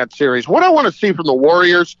Warriors in that series. What I want to see from the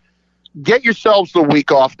Warriors, get yourselves the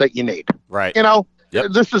week off that you need. Right. You know,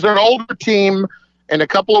 This is an older team in a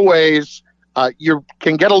couple of ways. You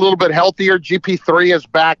can get a little bit healthier. GP2 is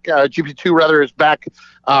back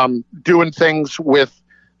doing things with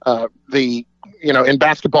in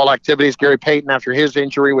basketball activities. Gary Payton after his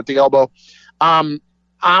injury with the elbow.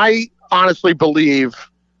 I honestly believe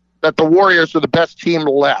that the Warriors are the best team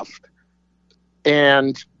left.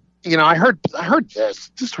 And I heard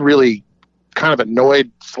this really kind of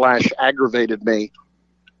annoyed / aggravated me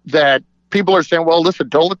that people are saying, well, listen,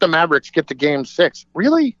 don't let the Mavericks get to Game 6.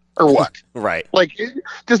 Really? Or what? Right. Like,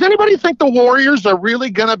 does anybody think the Warriors are really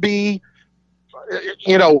going to be,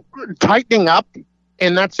 tightening up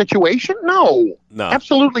in that situation? No,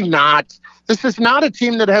 absolutely not. This is not a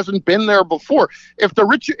team that hasn't been there before. If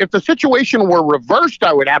the situation were reversed,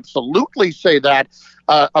 I would absolutely say that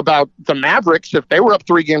about the Mavericks. If they were up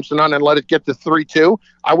 3-0 and let it get to 3-2,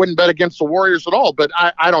 I wouldn't bet against the Warriors at all. But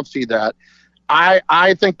I don't see that.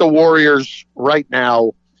 I think the Warriors right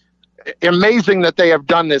now, amazing that they have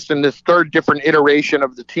done this in this 3rd different iteration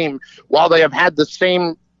of the team, while they have had the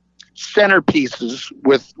same centerpieces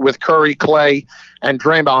with Curry, Clay, and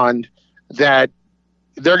Draymond, that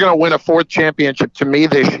they're going to win a 4th championship to me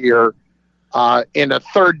this year in a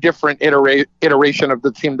 3rd different iteration of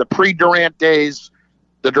the team. The pre-Durant days,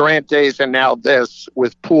 the Durant days and now this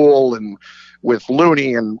with Poole and with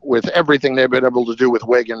Looney and with everything they've been able to do with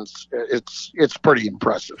Wiggins, it's pretty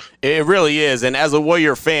impressive. It really is. And as a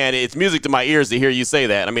Warrior fan, it's music to my ears to hear you say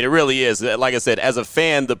that. I mean, it really is. Like I said, as a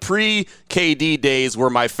fan, the pre-KD days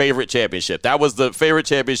were my favorite championship. That was the favorite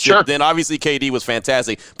championship. Sure. Then obviously KD was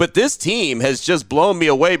fantastic. But this team has just blown me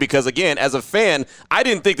away because, again, as a fan, I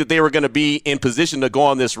didn't think that they were going to be in position to go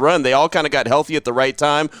on this run. They all kind of got healthy at the right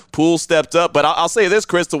time. Poole stepped up. But I'll say this,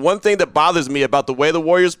 Chris, the one thing that bothers me about the way the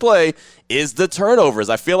Warriors play is the turnovers.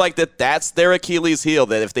 I feel like that's their Achilles heel,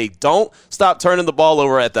 that if they don't stop turning the ball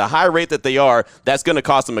over at the high rate that they are, that's going to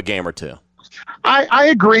cost them a game or two. I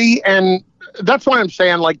agree, and that's why I'm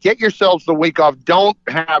saying, like, get yourselves the week off. Don't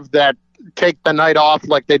have that take the night off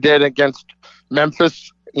like they did against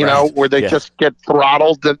Memphis, you know, where they just get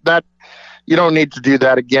throttled. That you don't need to do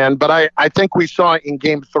that again. But I think we saw in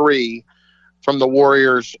Game 3 from the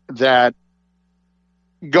Warriors that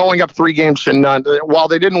going up 3-0, while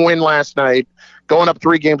they didn't win last night, going up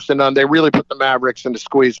 3-0, they really put the Mavericks in the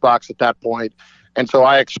squeeze box at that point. And so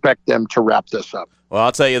I expect them to wrap this up. Well,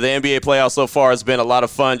 I'll tell you, the NBA playoffs so far has been a lot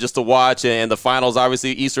of fun just to watch, and the finals,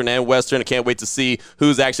 obviously, Eastern and Western. I can't wait to see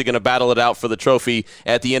who's actually going to battle it out for the trophy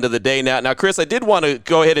at the end of the day. Now, Chris, I did want to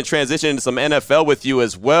go ahead and transition into some NFL with you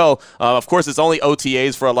as well. Of course, it's only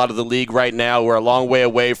OTAs for a lot of the league right now. We're a long way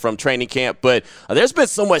away from training camp, but there's been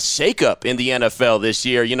so much shakeup in the NFL this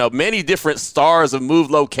year. You know, many different stars have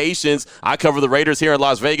moved locations. I cover the Raiders here in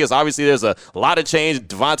Las Vegas. Obviously, there's a lot of change.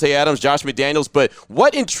 Devontae Adams, Josh McDaniels, but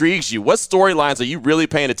what intrigues you? What storylines are you really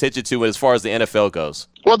paying attention to as far as the NFL goes?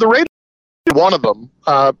 Well, the Raiders one of them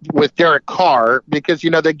with Derek Carr, because, you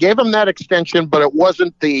know, they gave him that extension, but it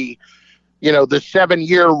wasn't the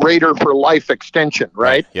 7-year Raider for life extension,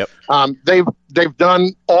 right? Yep. They've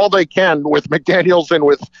done all they can with McDaniels and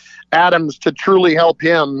with Adams to truly help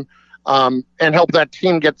him and help that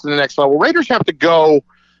team get to the next level. Raiders have to go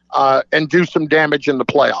and do some damage in the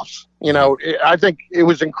playoffs. You know, I think it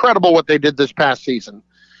was incredible what they did this past season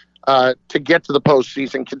to get to the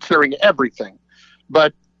postseason, considering everything.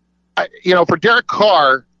 But, for Derek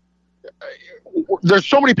Carr, there's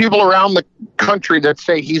so many people around the country that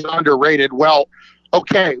say he's underrated. Well,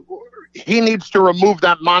 okay, he needs to remove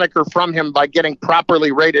that moniker from him by getting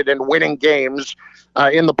properly rated and winning games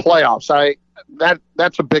in the playoffs.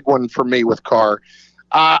 That's a big one for me with Carr.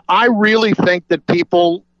 I really think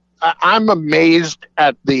that I'm amazed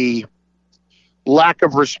at the lack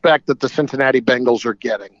of respect that the Cincinnati Bengals are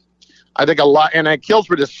getting. I think a lot, and it kills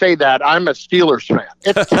me to say that. I'm a Steelers fan.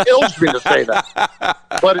 It kills me to say that.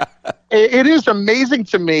 But it is amazing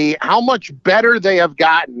to me how much better they have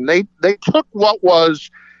gotten. They took what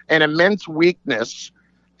was an immense weakness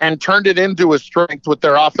and turned it into a strength with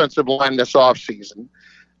their offensive line this offseason.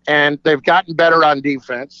 And they've gotten better on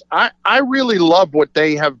defense. I really love what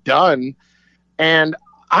they have done. And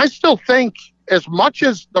I still think, as much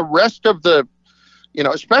as the rest of the,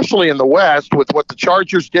 especially in the West, with what the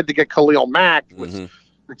Chargers did to get Khalil Mack, with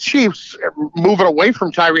the Chiefs moving away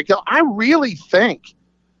from Tyreek Hill, I really think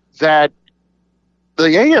that the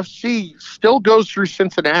AFC still goes through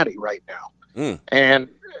Cincinnati right now. And,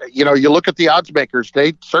 you look at the odds makers,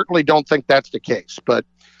 they certainly don't think that's the case. But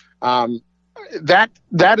that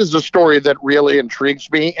is a story that really intrigues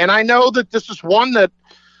me. And I know that this is one that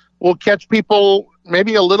will catch people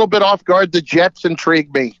maybe a little bit off guard. The Jets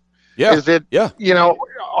intrigue me. Yeah. Is it,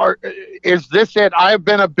 is this it? I've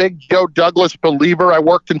been a big Joe Douglas believer. I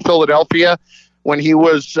worked in Philadelphia when he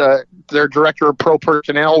was their director of pro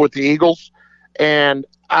personnel with the Eagles. And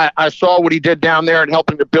I saw what he did down there and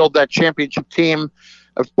helping to build that championship team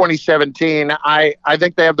of 2017. I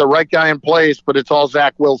think they have the right guy in place, but it's all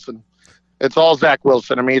Zach Wilson. It's all Zach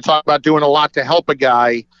Wilson. I mean, you talk about doing a lot to help a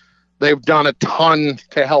guy. They've done a ton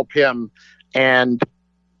to help him. And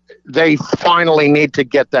they finally need to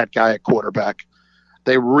get that guy at quarterback.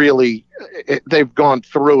 They've gone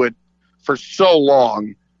through it for so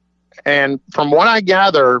long. And from what I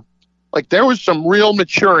gather, there was some real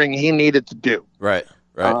maturing he needed to do. Right.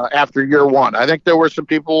 After year one. I think there were some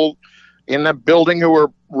people in that building who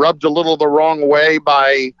were rubbed a little the wrong way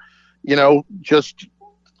by, just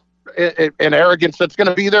an arrogance that's going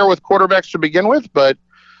to be there with quarterbacks to begin with. But,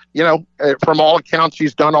 from all accounts,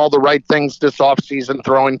 he's done all the right things this offseason,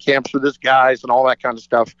 throwing camps with his guys and all that kind of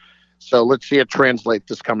stuff. So let's see it translate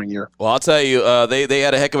this coming year. Well, I'll tell you, they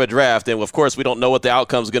had a heck of a draft. And, of course, we don't know what the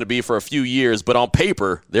outcome is going to be for a few years. But on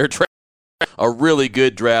paper, they're a really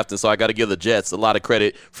good draft, and so I got to give the Jets a lot of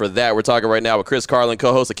credit for that. We're talking right now with Chris Carlin,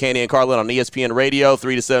 co-host of Canty and Carlin on ESPN Radio,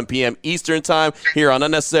 3 to 7 p.m. Eastern Time here on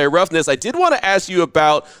Unnecessary Roughness. I did want to ask you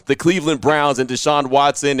about the Cleveland Browns and Deshaun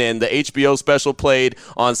Watson and the HBO special played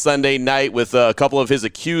on Sunday night with a couple of his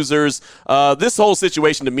accusers. This whole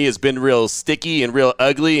situation to me has been real sticky and real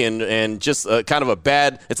ugly and just kind of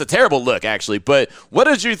it's a terrible look, actually. But what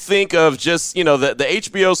did you think of just, the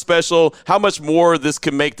HBO special, how much more this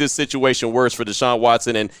could make this situation worse for Deshaun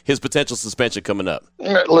Watson and his potential suspension coming up?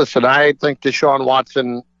 Listen, I think Deshaun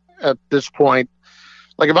Watson at this point,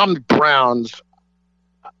 like if I'm the Browns,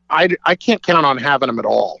 I can't count on having him at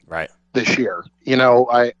all this year.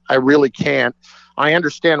 I really can't. I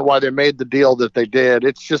understand why they made the deal that they did.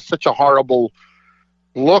 It's just such a horrible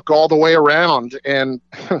look all the way around. And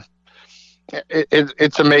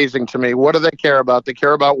it's amazing to me. What do they care about? They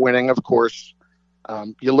care about winning, of course.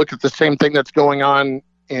 You look at the same thing that's going on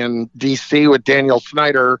in D.C. with Daniel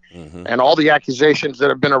Snyder and all the accusations that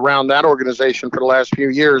have been around that organization for the last few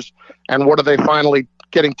years. And what are they finally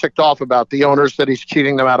getting ticked off about? The owners, that he's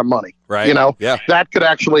cheating them out of money. Right. That could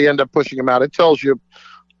actually end up pushing him out. It tells you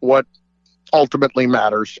what ultimately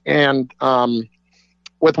matters. And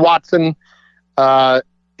with Watson,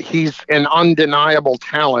 he's an undeniable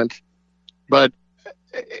talent, but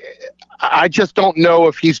I just don't know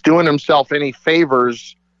if he's doing himself any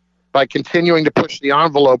favors by continuing to push the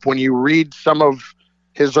envelope when you read some of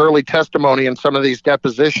his early testimony in some of these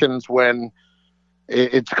depositions, when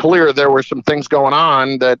it's clear there were some things going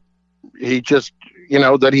on that he just,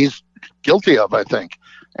 that he's guilty of, I think.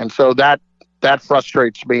 And so that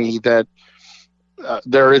frustrates me, that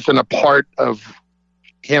there isn't a part of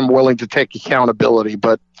him willing to take accountability.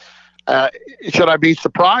 But should I be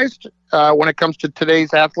surprised when it comes to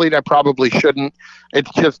today's athlete? I probably shouldn't.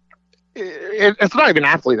 It's just, it's not even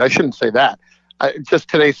athlete. I shouldn't say that. It's just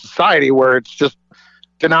today's society where it's just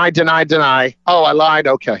deny, deny, deny. Oh, I lied.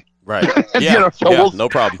 Okay. Right. Yeah. No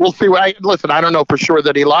problem. We'll see. Listen, I don't know for sure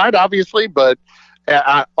that he lied, obviously, but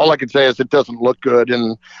all I can say is it doesn't look good.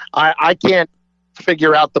 And I can't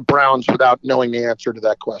figure out the Browns without knowing the answer to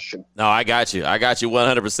that question. No, I got you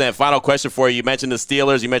 100%. Final question for you. You mentioned the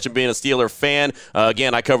Steelers. You mentioned being a Steeler fan.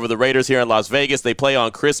 Again, I cover the Raiders here in Las Vegas. They play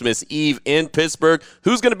on Christmas Eve in Pittsburgh.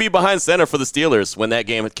 Who's going to be behind center for the Steelers when that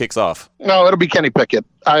game kicks off? No, it'll be Kenny Pickett.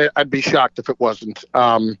 I'd be shocked if it wasn't.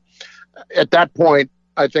 At that point,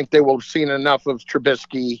 I think they will have seen enough of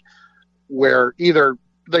Trubisky where either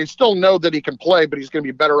they still know that he can play, but he's going to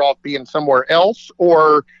be better off being somewhere else,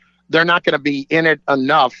 or they're not going to be in it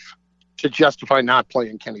enough to justify not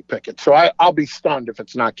playing Kenny Pickett. So I'll be stunned if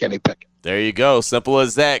it's not Kenny Pickett. There you go. Simple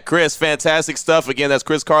as that. Chris, fantastic stuff. Again, that's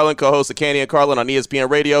Chris Carlin, co-host of Canty and Carlin on ESPN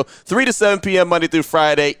Radio, 3 to 7 p.m. Monday through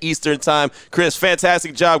Friday, Eastern Time. Chris,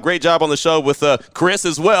 fantastic job. Great job on the show with Chris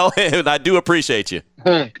as well, and I do appreciate you.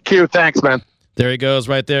 Q, thanks, man. There he goes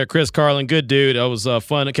right there. Chris Carlin, good dude. It was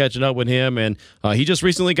fun catching up with him, and he just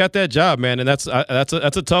recently got that job, man, and that's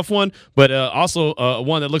a tough one, but also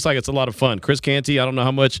one that looks like it's a lot of fun. Chris Canty, I don't know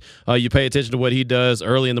how much you pay attention to what he does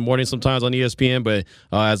early in the morning sometimes on ESPN, but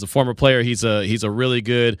as a former player, he's a really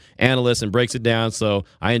good analyst and breaks it down, so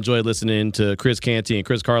I enjoy listening to Chris Canty, and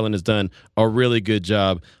Chris Carlin has done a really good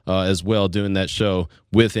job as well doing that show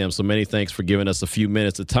with him. So many thanks for giving us a few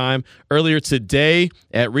minutes of time. Earlier today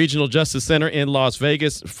at Regional Justice Center in Las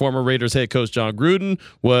Vegas, former Raiders head coach Jon Gruden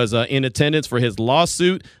was in attendance for his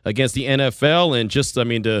lawsuit against the NFL. And just,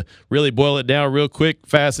 to really boil it down real quick,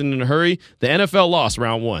 fast and in a hurry, the NFL lost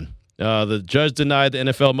round one. The judge denied the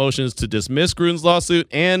NFL motions to dismiss Gruden's lawsuit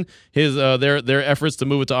and his their efforts to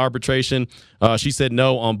move it to arbitration. She said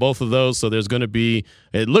no on both of those, so there's going to be.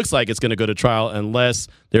 It looks like it's going to go to trial unless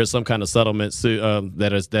there's some kind of settlement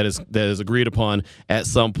that is agreed upon at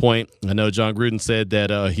some point. I know Jon Gruden said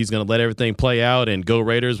that he's going to let everything play out and go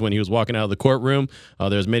Raiders when he was walking out of the courtroom.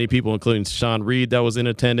 There's many people, including Sean Reed, that was in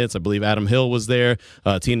attendance. I believe Adam Hill was there.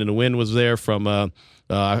 Tina Nguyen was there from.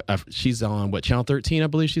 She's on Channel 13, I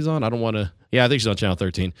believe she's on. I don't want to. Yeah, I think she's on Channel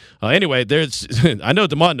 13. Anyway, there's. I know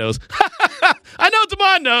DeMont knows. I know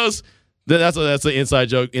DeMont knows. That's an inside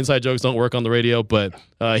joke. Inside jokes don't work on the radio, but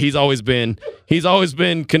he's always been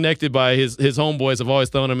connected by his homeboys. Have always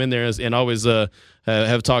thrown him in there and always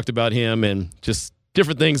have talked about him and just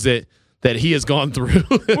different things that that he has gone through.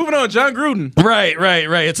 Moving on, John Gruden. Right.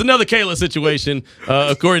 It's another Kayla situation,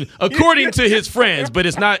 according to his friends, but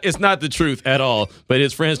it's not the truth at all. But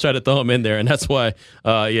his friends try to throw him in there, and that's why.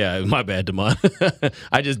 My bad, Damon.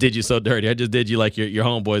 I just did you so dirty. I just did you like your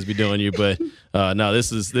homeboys be doing you. But no,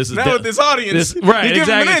 this is now with this audience, right?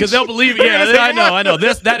 Exactly, because they'll believe it. Yeah, I know.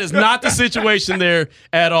 That is not the situation there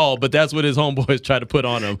at all. But that's what his homeboys try to put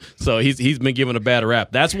on him. So he's been given a bad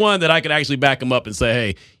rap. That's one that I could actually back him up and say,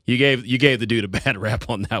 hey, you gave the dude a bad rap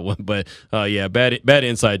on that one. But bad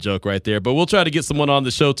inside joke right there. But we'll try to get someone on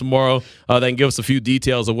the show tomorrow that can give us a few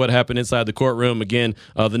details of what happened inside the courtroom. Again,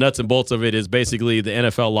 the nuts and bolts of it is basically the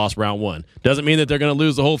NFL lost round one. Doesn't mean that they're going to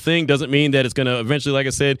lose the whole thing. Doesn't mean that it's going to eventually, like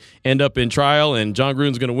I said, end up in trial and John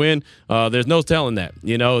Gruden's going to win. There's no telling that.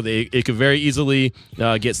 It could very easily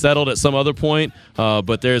get settled at some other point.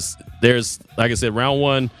 But there's like I said, round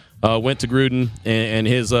one went to Gruden and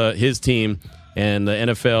his team. And the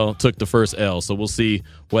NFL took the first L. So we'll see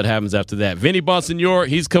what happens after that. Vinny Bonsignore,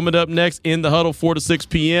 he's coming up next in the huddle, 4 to 6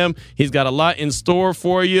 p.m. He's got a lot in store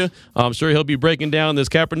for you. I'm sure he'll be breaking down this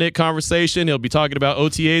Kaepernick conversation. He'll be talking about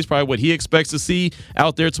OTAs, probably what he expects to see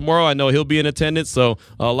out there tomorrow. I know he'll be in attendance. So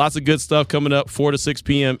lots of good stuff coming up, 4 to 6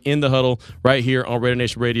 p.m. in the huddle right here on Raider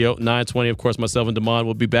Nation Radio 920. Of course, myself and Damon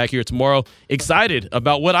will be back here tomorrow. Excited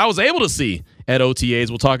about what I was able to see at OTAs.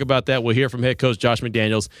 We'll talk about that. We'll hear from head coach Josh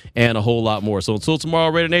McDaniels and a whole lot more. So until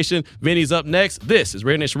tomorrow, Raider Nation, Vinny's up next. This is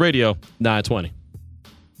Raider Nation Radio 920.